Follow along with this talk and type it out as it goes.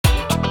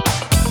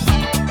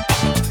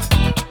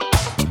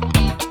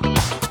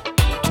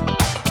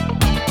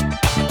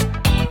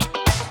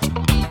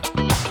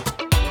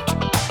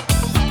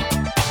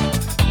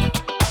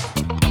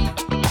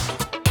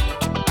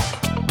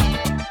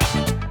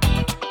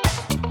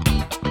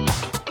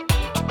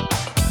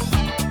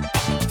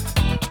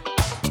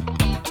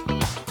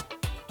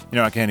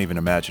I can't even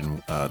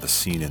imagine the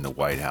scene in the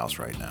White House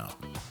right now.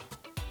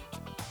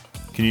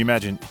 Can you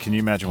imagine? Can you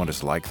imagine what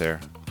it's like there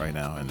right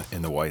now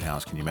in the White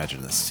House? Can you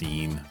imagine the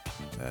scene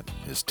that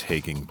is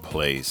taking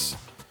place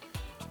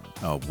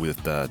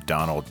with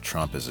Donald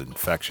Trump, as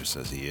infectious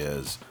as he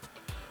is,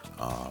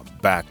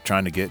 back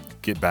trying to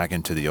get back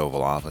into the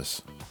Oval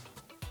Office?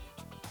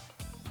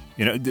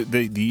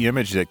 The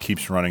image that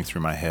keeps running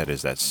through my head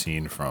is that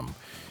scene from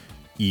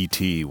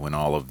E.T. when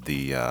all of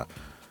the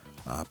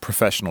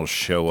professionals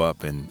show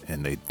up and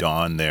they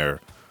don their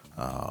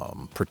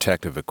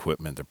protective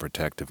equipment, their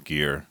protective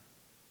gear,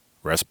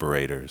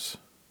 respirators,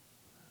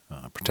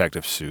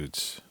 protective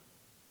suits.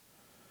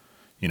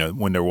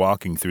 When they're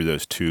walking through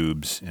those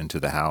tubes into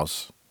the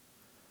house,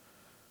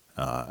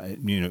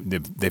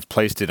 they've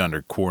placed it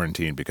under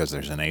quarantine because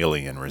there's an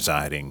alien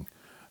residing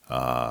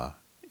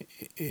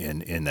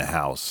in the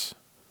house.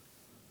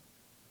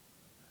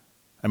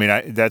 I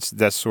mean,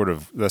 that's sort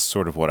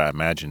of what I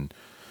imagine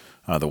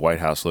the White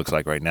House looks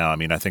like right now. I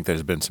mean, I think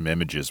there's been some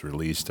images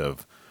released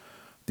of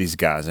these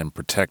guys in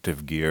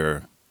protective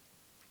gear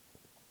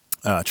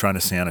trying to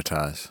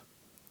sanitize,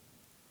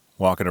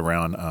 walking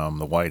around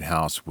the White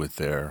House with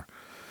their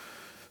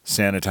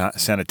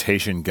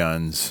sanitation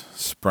guns,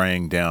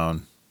 spraying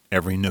down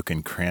every nook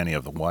and cranny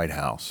of the White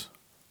House.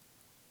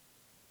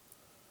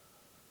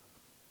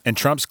 And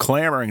Trump's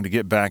clamoring to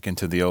get back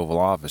into the Oval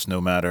Office,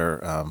 no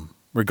matter,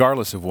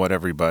 regardless of what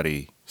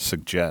everybody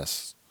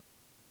suggests.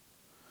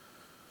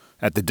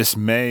 At the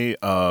dismay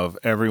of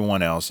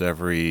everyone else,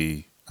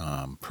 every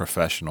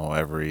professional,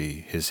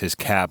 his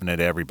cabinet,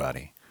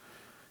 everybody,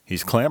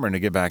 he's clamoring to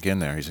get back in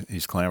there.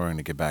 He's clamoring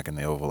to get back in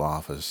the Oval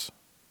Office.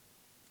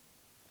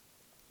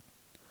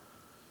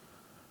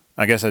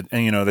 I guess that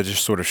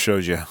just sort of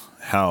shows you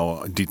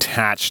how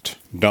detached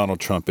Donald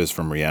Trump is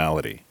from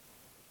reality.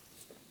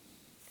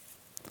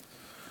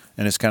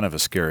 And it's kind of a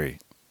scary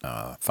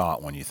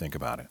thought when you think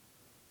about it.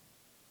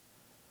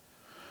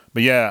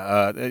 But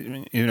yeah,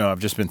 I've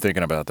just been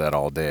thinking about that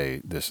all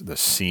day. The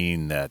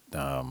scene that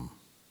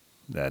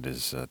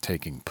is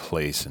taking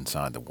place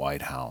inside the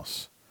White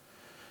House,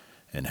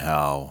 and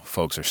how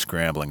folks are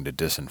scrambling to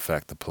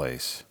disinfect the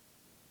place.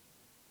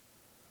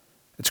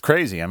 It's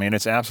crazy. I mean,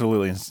 it's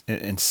absolutely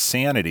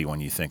insanity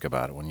when you think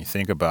about it. When you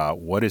think about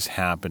what is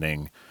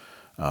happening,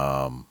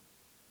 at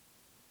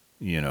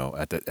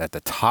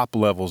the top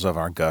levels of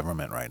our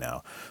government right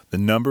now, the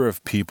number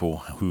of people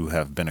who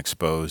have been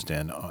exposed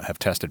and have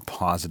tested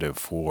positive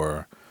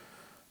for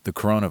the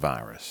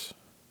coronavirus,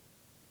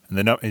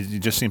 and it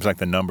just seems like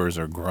the numbers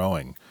are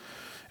growing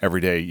every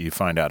day. You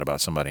find out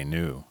about somebody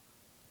new.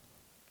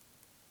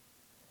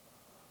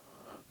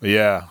 But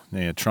yeah,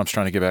 Trump's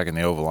trying to get back in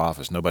the Oval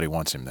Office. Nobody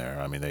wants him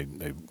there. I mean,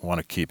 they want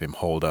to keep him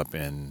holed up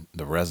in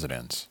the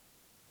residence.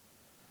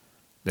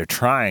 They're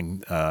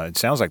trying. It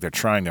sounds like they're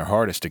trying their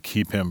hardest to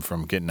keep him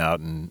from getting out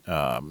and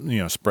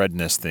spreading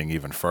this thing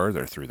even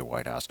further through the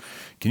White House.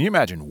 Can you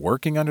imagine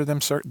working under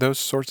those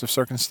sorts of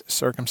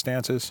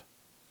circumstances?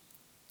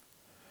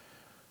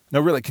 No,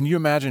 really. Can you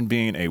imagine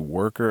being a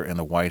worker in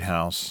the White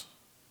House,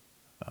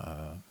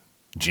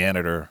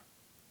 janitor,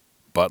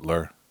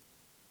 butler?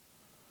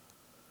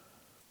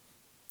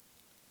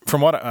 From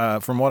what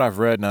I've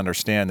read and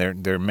understand,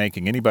 they're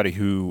making anybody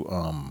who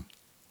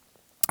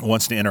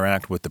wants to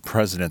interact with the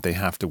president, they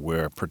have to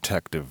wear a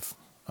protective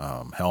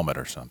helmet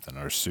or something,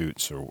 or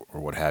suits, or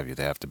what have you.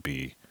 They have to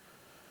be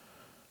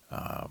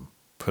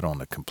put on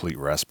the complete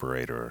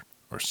respirator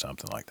or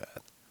something like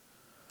that.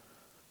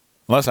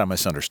 Unless I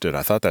misunderstood.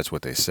 I thought that's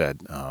what they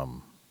said,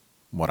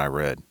 what I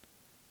read.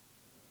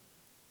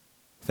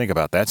 Think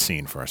about that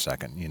scene for a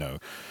second,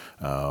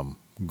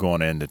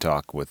 going in to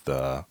talk with...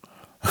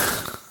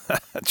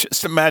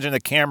 Just imagine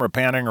the camera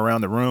panning around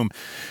the room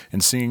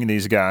and seeing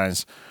these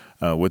guys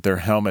with their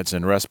helmets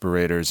and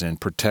respirators and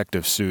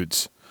protective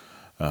suits,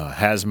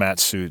 hazmat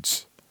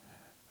suits,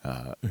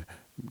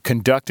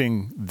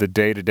 conducting the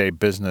day-to-day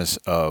business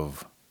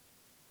of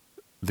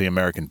the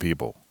American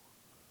people.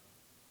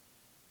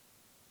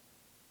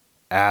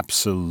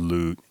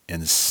 Absolute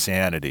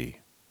insanity.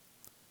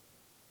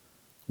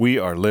 We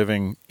are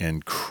living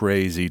in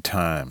crazy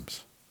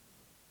times.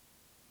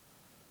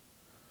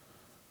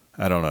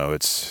 I don't know.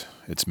 It's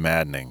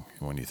maddening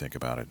when you think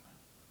about it.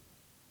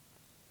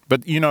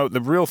 But,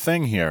 the real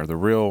thing here, the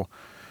real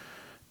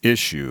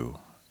issue,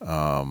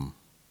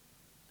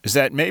 is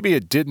that maybe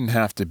it didn't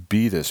have to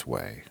be this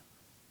way.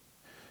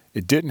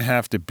 It didn't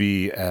have to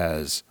be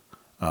as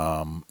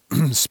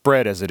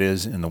spread as it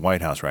is in the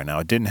White House right now.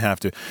 It didn't have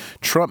to.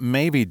 Trump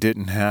maybe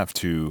didn't have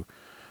to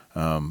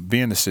be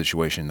in the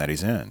situation that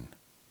he's in.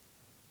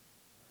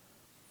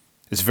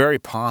 It's very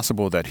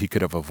possible that he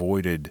could have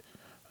avoided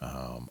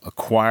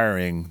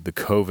acquiring the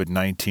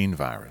COVID-19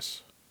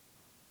 virus.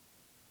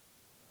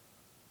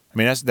 I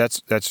mean,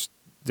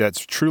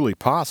 that's truly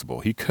possible.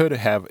 He could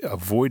have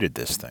avoided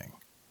this thing.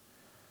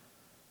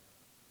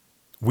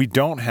 We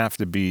don't have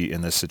to be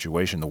in this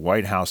situation. The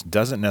White House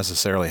doesn't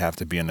necessarily have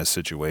to be in this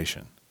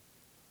situation.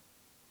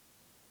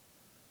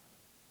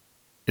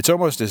 It's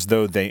almost as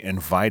though they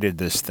invited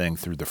this thing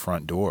through the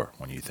front door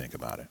when you think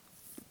about it.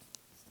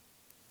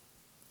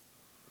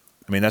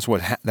 I mean, that's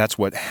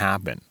what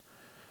happened.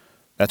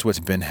 That's what's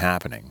been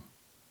happening.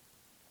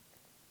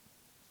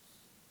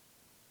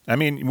 I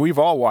mean, we've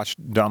all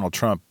watched Donald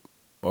Trump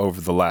over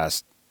the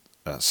last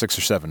 6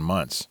 or 7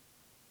 months.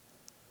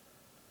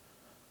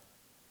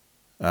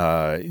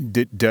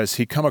 Does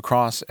he come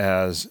across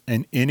as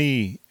in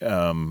any?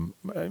 I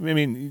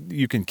mean,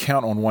 you can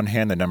count on one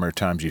hand the number of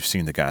times you've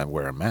seen the guy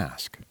wear a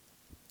mask.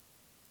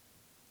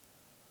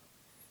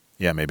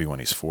 Yeah, maybe when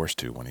he's forced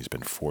to, when he's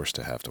been forced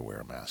to have to wear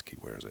a mask, he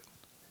wears it.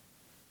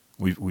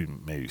 We've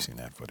maybe seen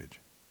that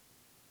footage.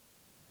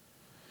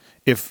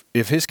 If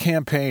his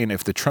campaign,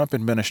 if the Trump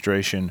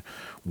administration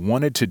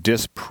wanted to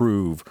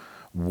disprove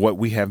what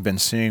we have been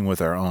seeing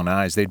with our own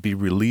eyes, they'd be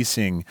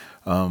releasing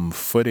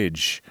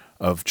footage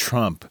of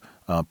Trump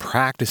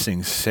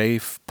practicing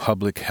safe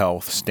public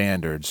health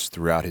standards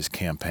throughout his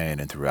campaign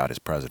and throughout his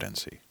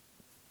presidency.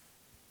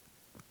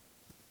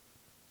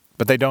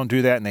 But they don't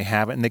do that, and they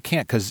haven't, and they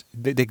can't, because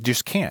they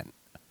just can't.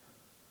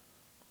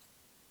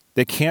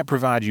 They can't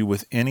provide you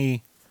with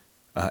any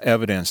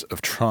evidence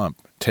of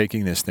Trump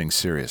taking this thing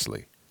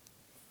seriously.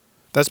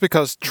 That's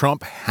because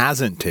Trump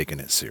hasn't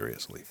taken it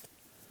seriously.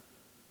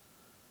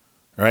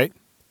 Right?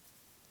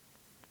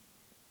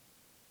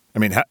 I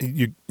mean,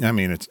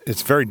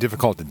 it's very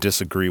difficult to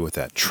disagree with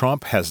that.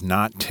 Trump has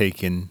not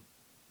taken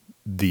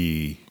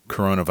the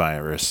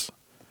coronavirus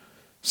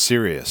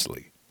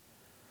seriously.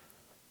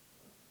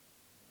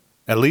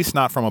 At least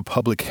not from a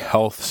public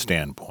health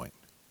standpoint.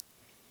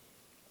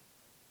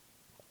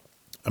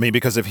 I mean,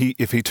 because if he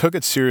took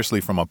it seriously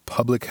from a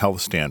public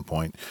health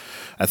standpoint,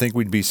 I think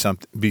we'd be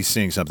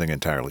seeing something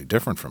entirely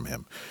different from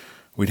him.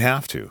 We'd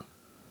have to.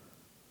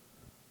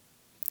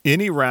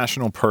 Any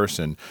rational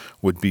person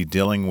would be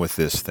dealing with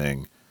this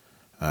thing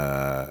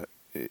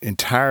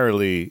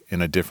entirely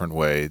in a different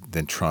way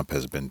than Trump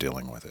has been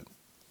dealing with it.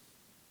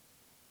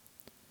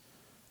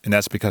 And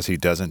that's because he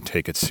doesn't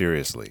take it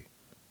seriously.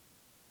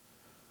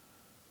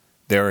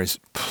 There is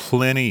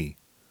plenty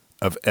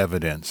of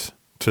evidence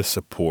to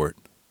support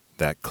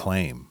that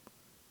claim.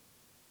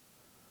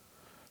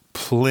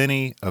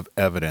 Plenty of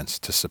evidence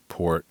to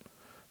support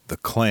the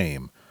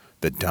claim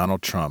that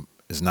Donald Trump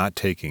is not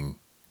taking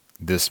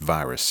this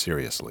virus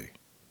seriously.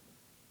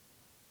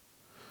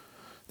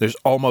 There's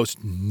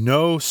almost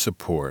no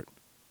support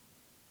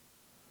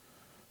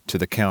to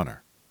the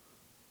counter.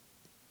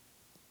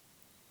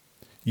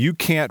 You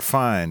can't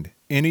find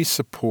any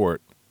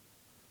support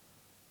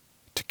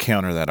to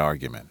counter that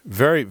argument.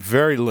 Very,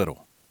 very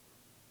little.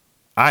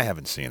 I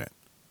haven't seen it.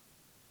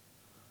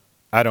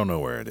 I don't know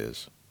where it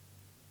is.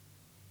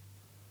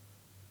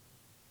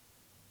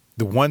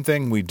 The one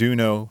thing we do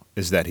know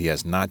is that he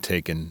has not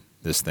taken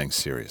this thing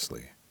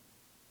seriously.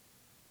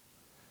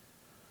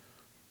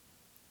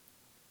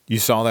 You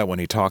saw that when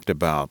he talked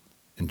about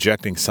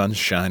injecting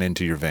sunshine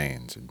into your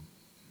veins and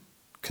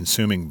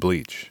consuming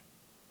bleach.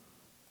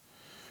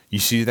 You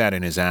see that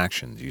in his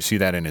actions. You see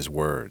that in his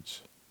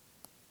words.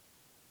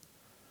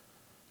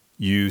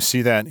 You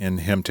see that in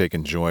him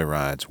taking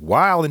joyrides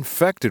while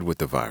infected with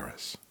the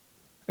virus,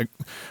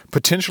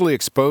 potentially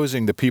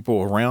exposing the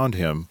people around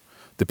him,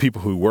 the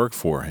people who work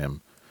for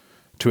him,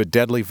 to a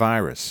deadly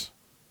virus.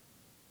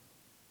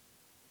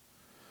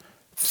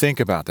 Think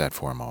about that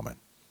for a moment.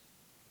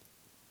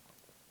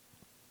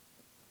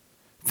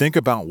 Think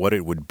about what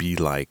it would be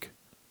like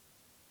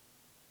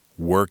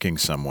working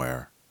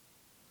somewhere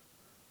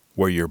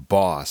where your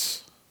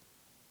boss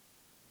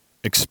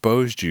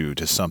exposed you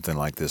to something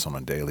like this on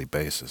a daily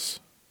basis.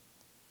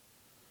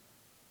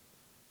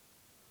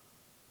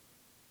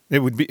 It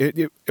would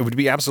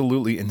be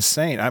absolutely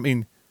insane. I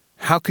mean,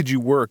 how could you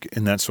work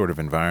in that sort of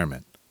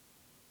environment?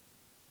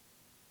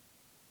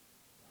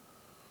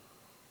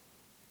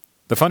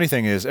 The funny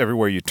thing is,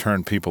 everywhere you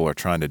turn, people are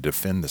trying to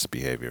defend this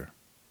behavior.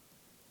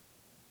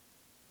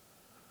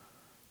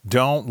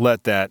 Don't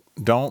let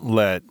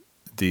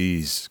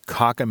these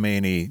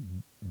cockamamie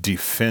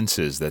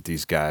defenses that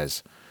these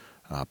guys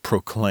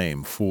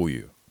proclaim fool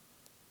you.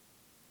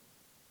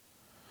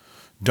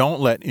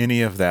 Don't let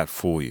any of that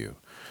fool you.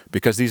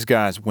 Because these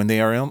guys, when they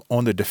are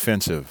on the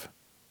defensive,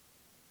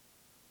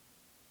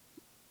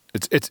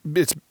 it's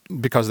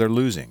because they're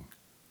losing.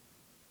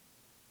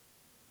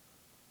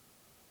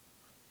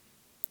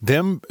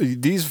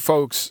 These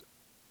folks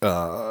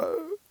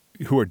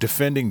who are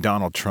defending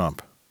Donald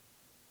Trump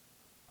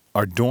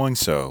are doing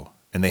so,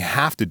 and they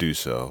have to do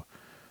so,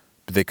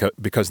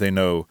 because they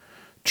know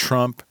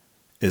Trump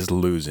is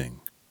losing.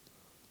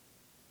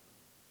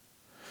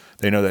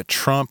 They know that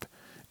Trump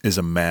is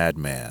a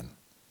madman,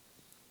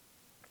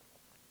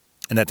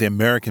 and that the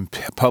American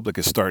public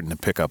is starting to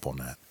pick up on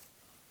that.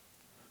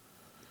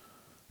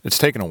 It's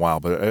taken a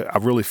while, but I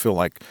really feel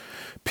like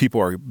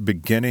people are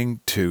beginning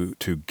to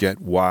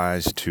get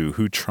wise to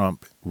who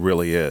Trump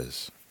really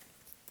is.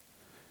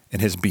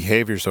 And his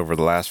behaviors over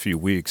the last few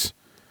weeks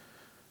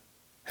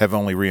have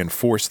only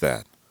reinforced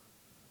that.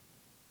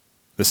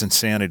 This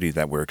insanity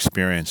that we're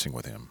experiencing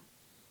with him.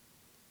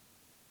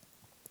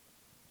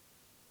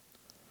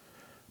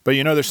 But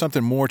there's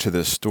something more to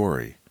this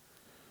story.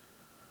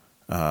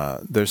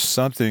 There's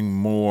something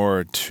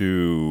more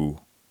to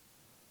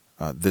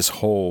this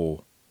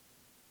whole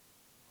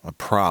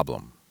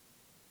problem.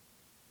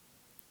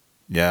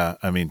 Yeah,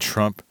 I mean,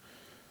 Trump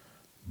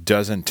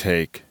doesn't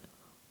take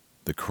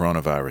the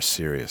coronavirus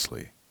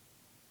seriously.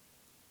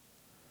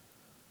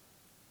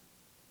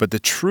 But the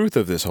truth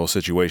of this whole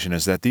situation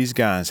is that these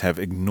guys have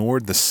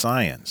ignored the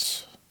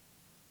science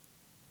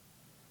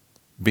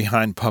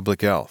behind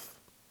public health.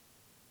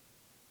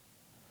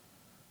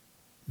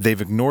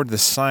 They've ignored the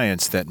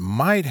science that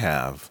might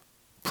have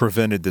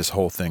prevented this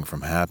whole thing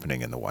from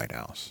happening in the White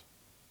House.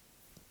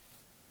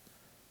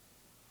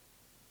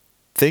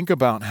 Think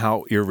about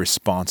how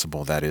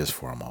irresponsible that is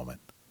for a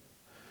moment.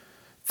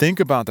 Think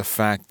about the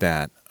fact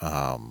that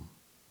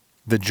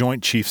the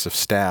Joint Chiefs of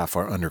Staff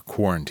are under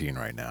quarantine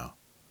right now,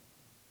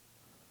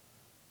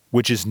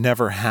 which has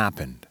never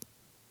happened.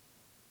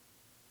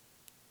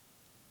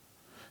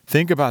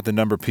 Think about the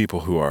number of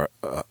people who are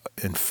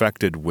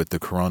infected with the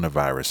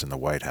coronavirus in the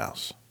White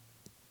House.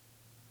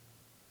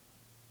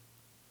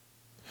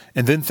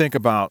 And then think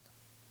about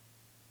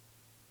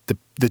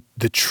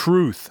the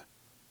truth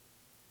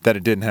that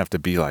it didn't have to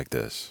be like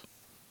this.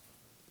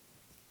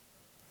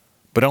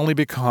 But only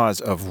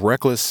because of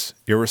reckless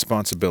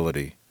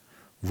irresponsibility,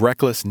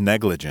 reckless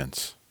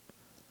negligence,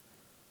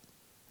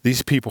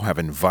 these people have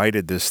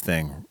invited this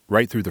thing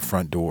right through the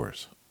front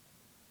doors.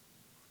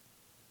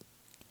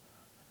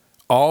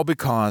 All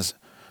because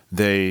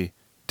they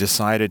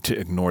decided to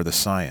ignore the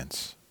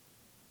science.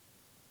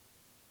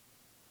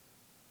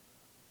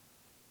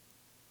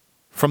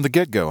 From the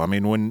get-go, I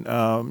mean, when,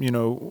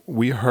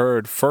 we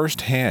heard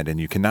firsthand, and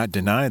you cannot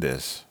deny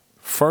this,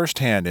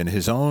 firsthand in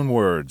his own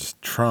words,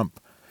 Trump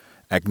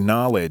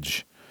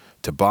acknowledge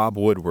to Bob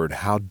Woodward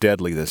how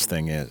deadly this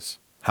thing is,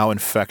 how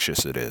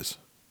infectious it is.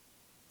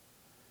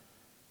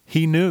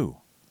 He knew.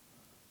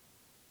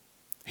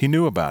 He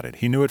knew about it.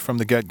 He knew it from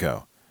the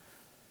get-go.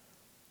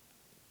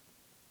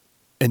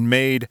 And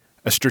made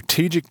a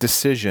strategic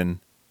decision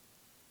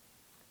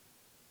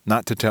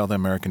not to tell the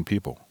American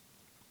people.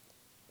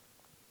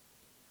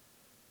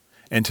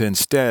 And to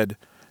instead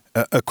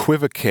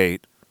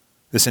equivocate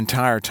this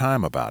entire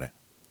time about it.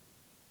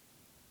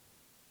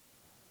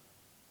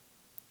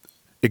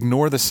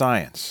 Ignore the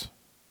science.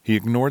 He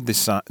ignored the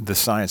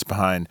science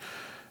behind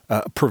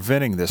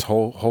preventing this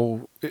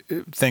whole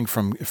thing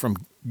from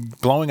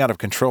blowing out of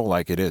control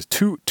like it is.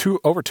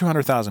 Over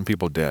 200,000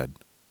 people dead.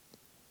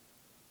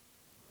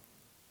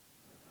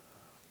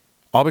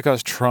 All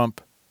because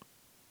Trump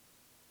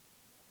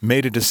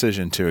made a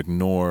decision to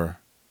ignore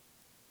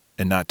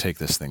and not take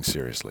this thing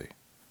seriously.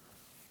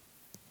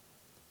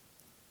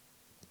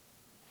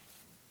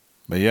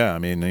 But yeah, I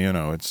mean,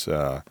 it's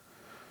it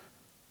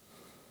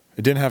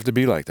didn't have to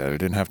be like that. It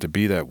didn't have to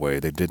be that way.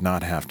 They did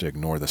not have to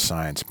ignore the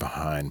science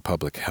behind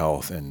public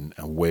health and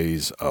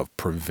ways of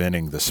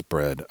preventing the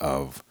spread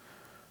of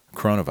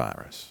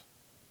coronavirus.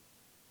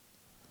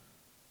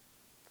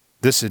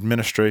 This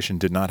administration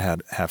did not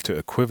have to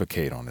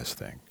equivocate on this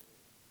thing.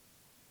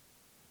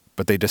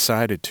 But they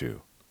decided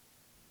to.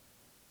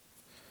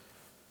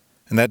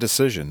 And that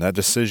decision,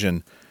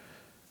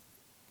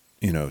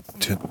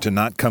 to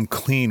not come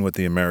clean with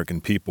the American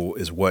people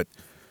is what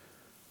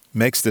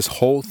makes this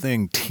whole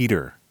thing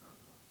teeter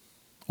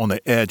on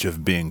the edge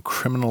of being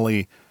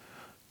criminally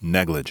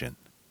negligent.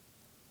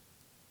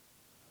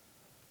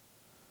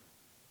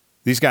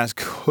 These guys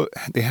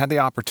they had the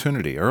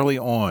opportunity early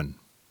on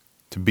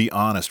to be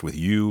honest with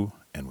you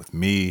and with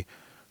me,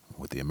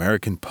 with the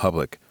American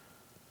public,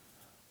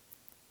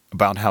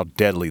 about how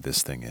deadly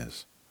this thing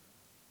is.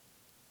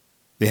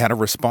 They had a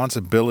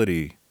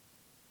responsibility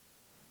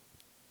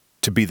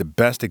to be the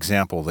best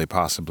example they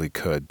possibly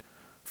could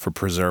for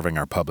preserving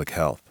our public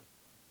health.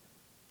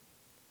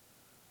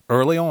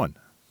 Early on,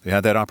 they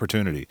had that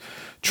opportunity.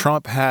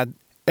 Trump had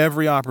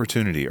every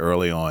opportunity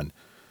early on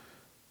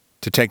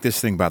to take this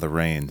thing by the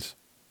reins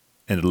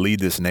and to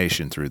lead this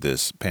nation through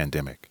this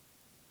pandemic.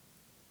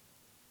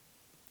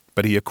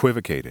 But he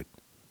equivocated.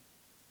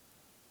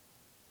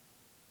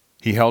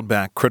 He held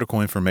back critical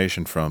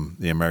information from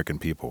the American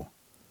people.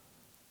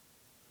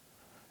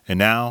 And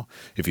now,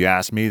 if you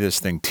ask me, this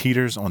thing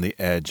teeters on the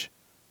edge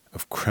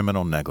of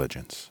criminal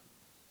negligence.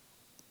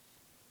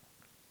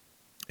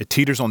 It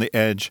teeters on the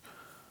edge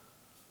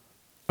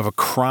of a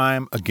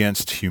crime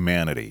against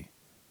humanity.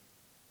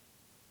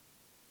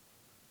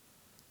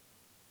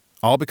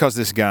 All because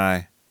this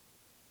guy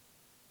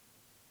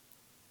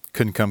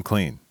couldn't come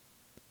clean.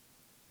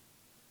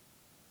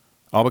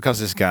 All because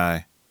this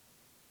guy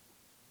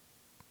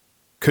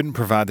couldn't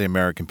provide the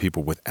American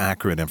people with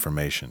accurate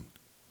information.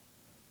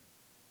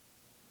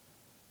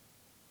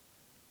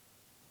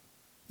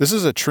 This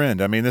is a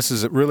trend. I mean, this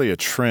is really a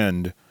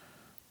trend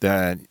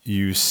that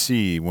you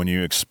see when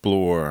you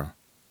explore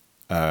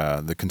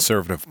the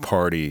conservative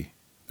party,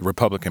 the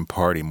Republican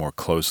Party more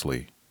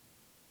closely.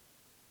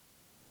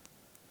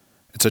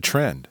 It's a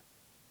trend.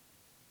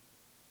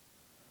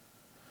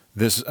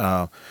 This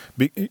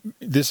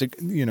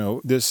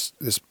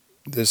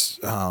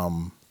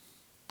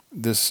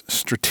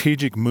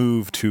strategic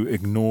move to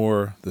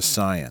ignore the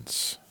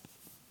science.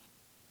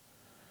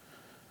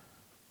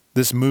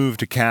 This move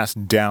to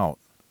cast doubt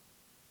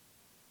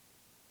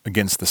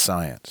against the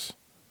science.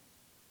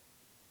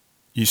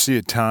 You see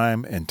it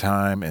time and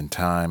time and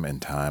time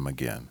and time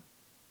again.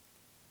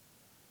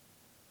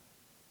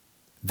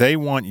 They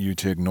want you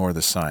to ignore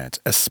the science,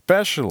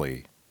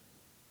 especially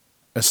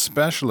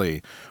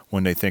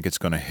when they think it's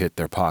going to hit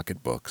their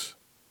pocketbooks.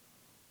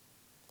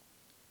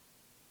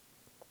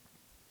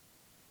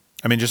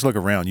 I mean, just look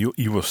around.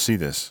 You will see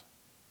this.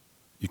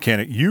 You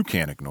can't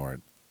ignore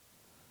it.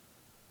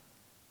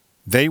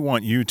 They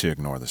want you to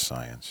ignore the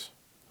science.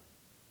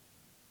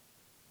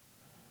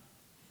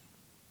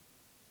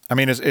 I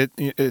mean,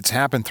 it's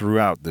happened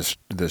throughout this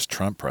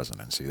Trump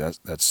presidency.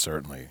 That's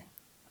certainly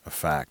a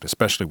fact,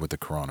 especially with the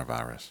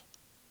coronavirus.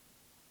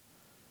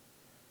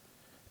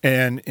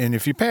 And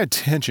if you pay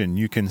attention,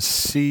 you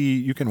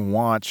can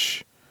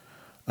watch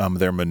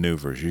their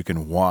maneuvers. You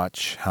can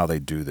watch how they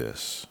do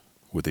this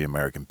with the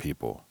American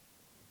people.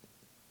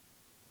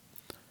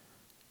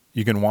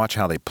 You can watch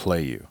how they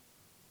play you.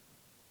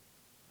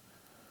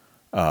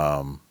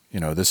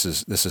 This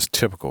is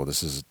typical.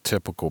 This is a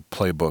typical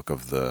playbook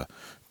of the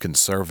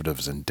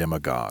conservatives and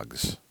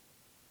demagogues.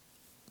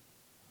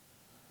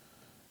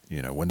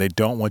 When they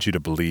don't want you to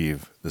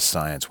believe the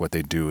science, what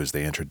they do is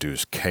they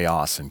introduce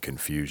chaos and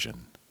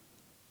confusion.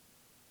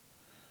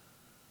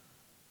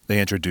 They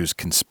introduce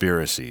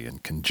conspiracy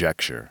and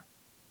conjecture.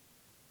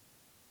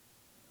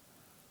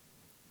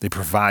 They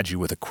provide you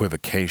with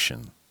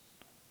equivocation.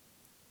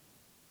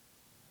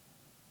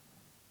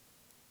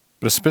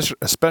 But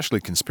especially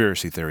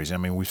conspiracy theories. I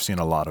mean, we've seen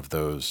a lot of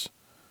those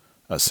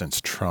since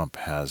Trump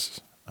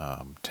has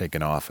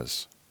taken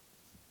office,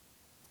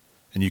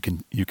 and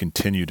you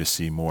continue to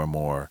see more and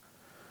more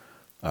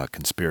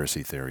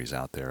conspiracy theories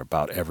out there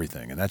about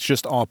everything, and that's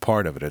just all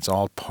part of it. It's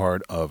all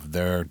part of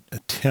their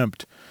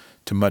attempt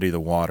to muddy the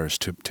waters,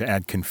 to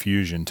add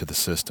confusion to the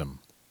system.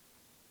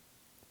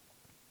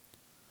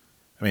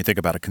 I mean, think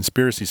about it.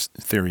 Conspiracy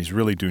theories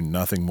really do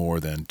nothing more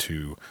than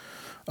to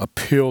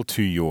appeal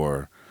to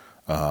your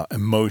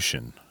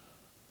emotion,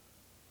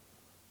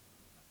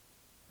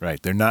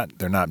 right? They're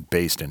not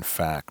based in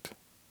fact.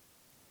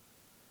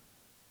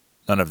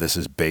 None of this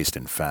is based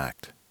in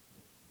fact.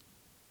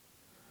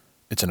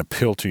 It's an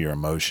appeal to your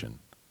emotion,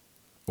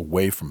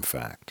 away from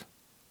fact.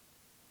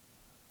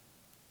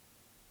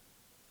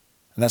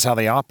 And that's how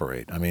they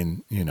operate. I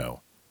mean,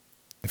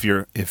 if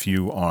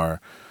you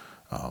are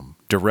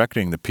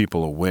directing the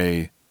people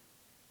away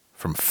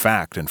from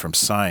fact and from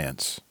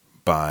science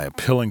by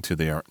appealing to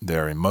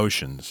their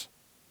emotions,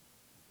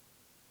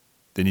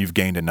 then you've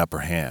gained an upper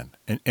hand.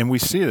 And we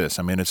see this.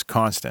 I mean, it's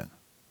constant.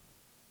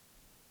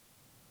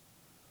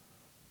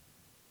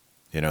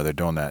 They're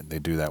doing that. They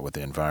do that with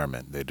the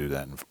environment. They do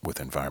that with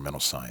environmental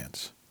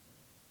science.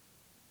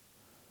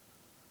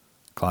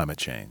 Climate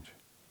change.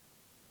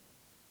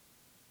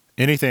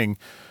 Anything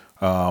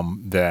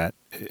that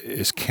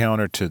is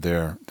counter to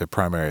their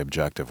primary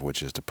objective,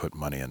 which is to put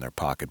money in their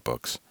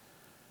pocketbooks,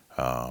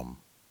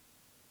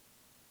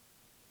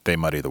 they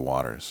muddy the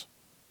waters.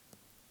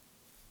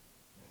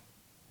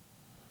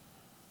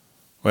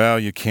 Well,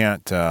 you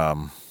can't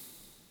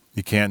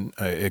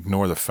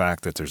ignore the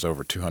fact that there's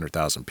over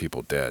 200,000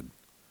 people dead.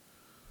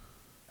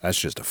 That's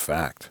just a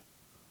fact.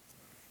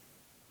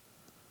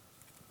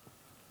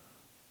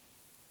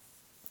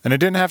 And it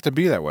didn't have to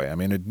be that way. I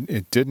mean,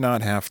 it did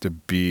not have to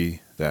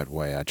be that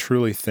way. I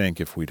truly think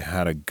if we'd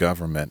had a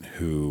government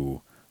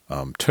who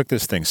took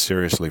this thing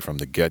seriously from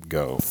the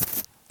get-go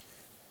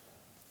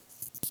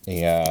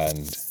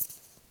and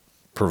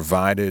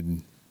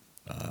provided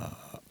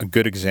a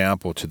good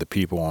example to the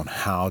people on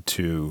how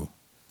to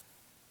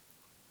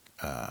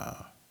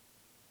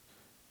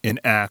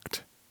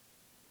enact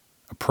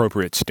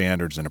appropriate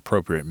standards and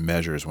appropriate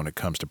measures when it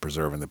comes to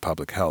preserving the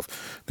public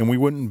health, then we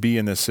wouldn't be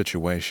in this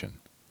situation.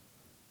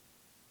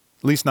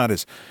 At least not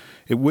as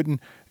it would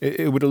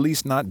at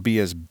least not be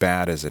as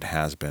bad as it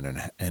has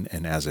been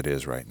and as it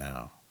is right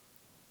now.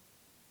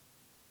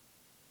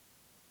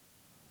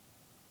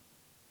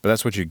 But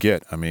that's what you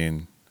get. I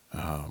mean,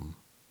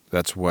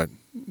 that's what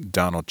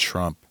Donald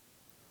Trump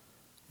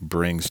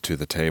brings to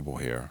the table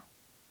here.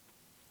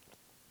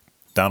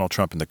 Donald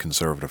Trump and the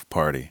Conservative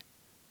Party.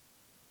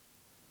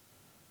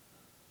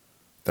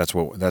 That's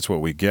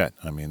what we get.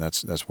 I mean,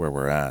 that's where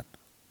we're at.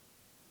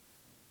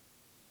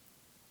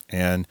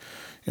 And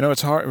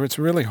it's hard. It's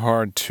really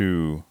hard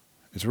to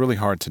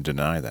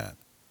deny that.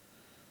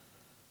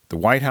 The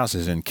White House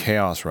is in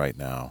chaos right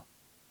now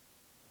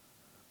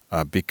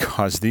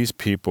because these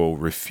people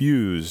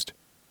refused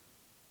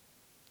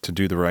to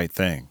do the right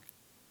thing.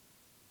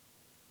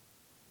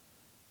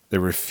 They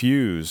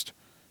refused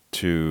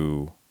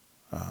to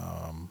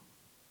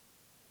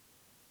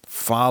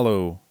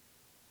follow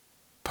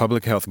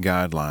public health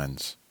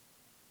guidelines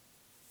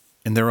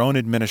in their own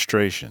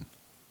administration.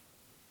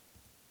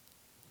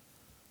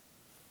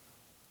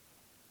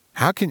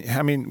 How can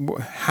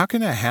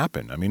that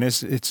happen? I mean,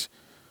 it's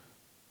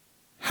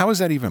how is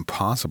that even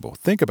possible?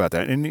 Think about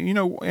that. And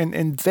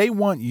and they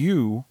want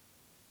you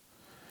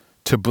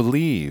to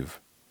believe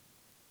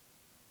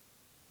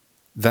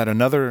that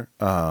another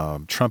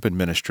Trump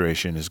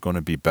administration is going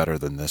to be better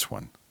than this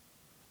one.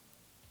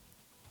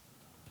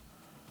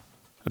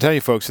 I tell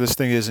you, folks, this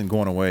thing isn't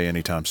going away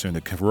anytime soon.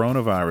 The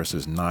coronavirus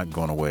is not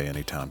going away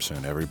anytime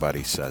soon.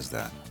 Everybody says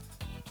that.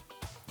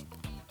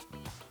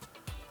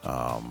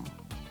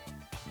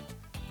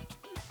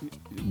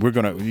 We're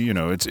gonna,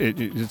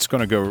 it's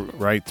gonna go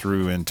right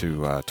through into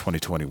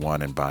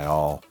 2021, and by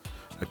all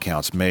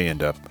accounts, may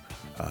end up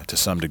to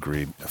some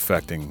degree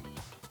affecting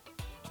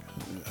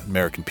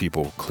American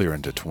people clear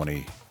into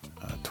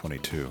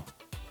 2022.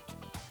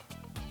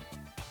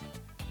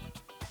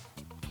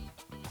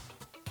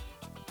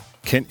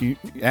 Can you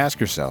ask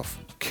yourself,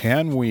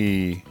 can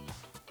we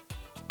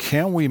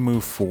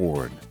move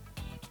forward?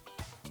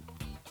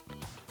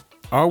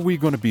 Are we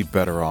going to be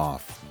better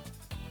off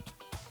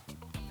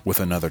with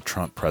another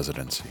Trump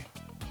presidency?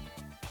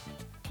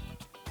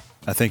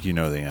 I think you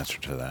know the answer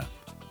to that.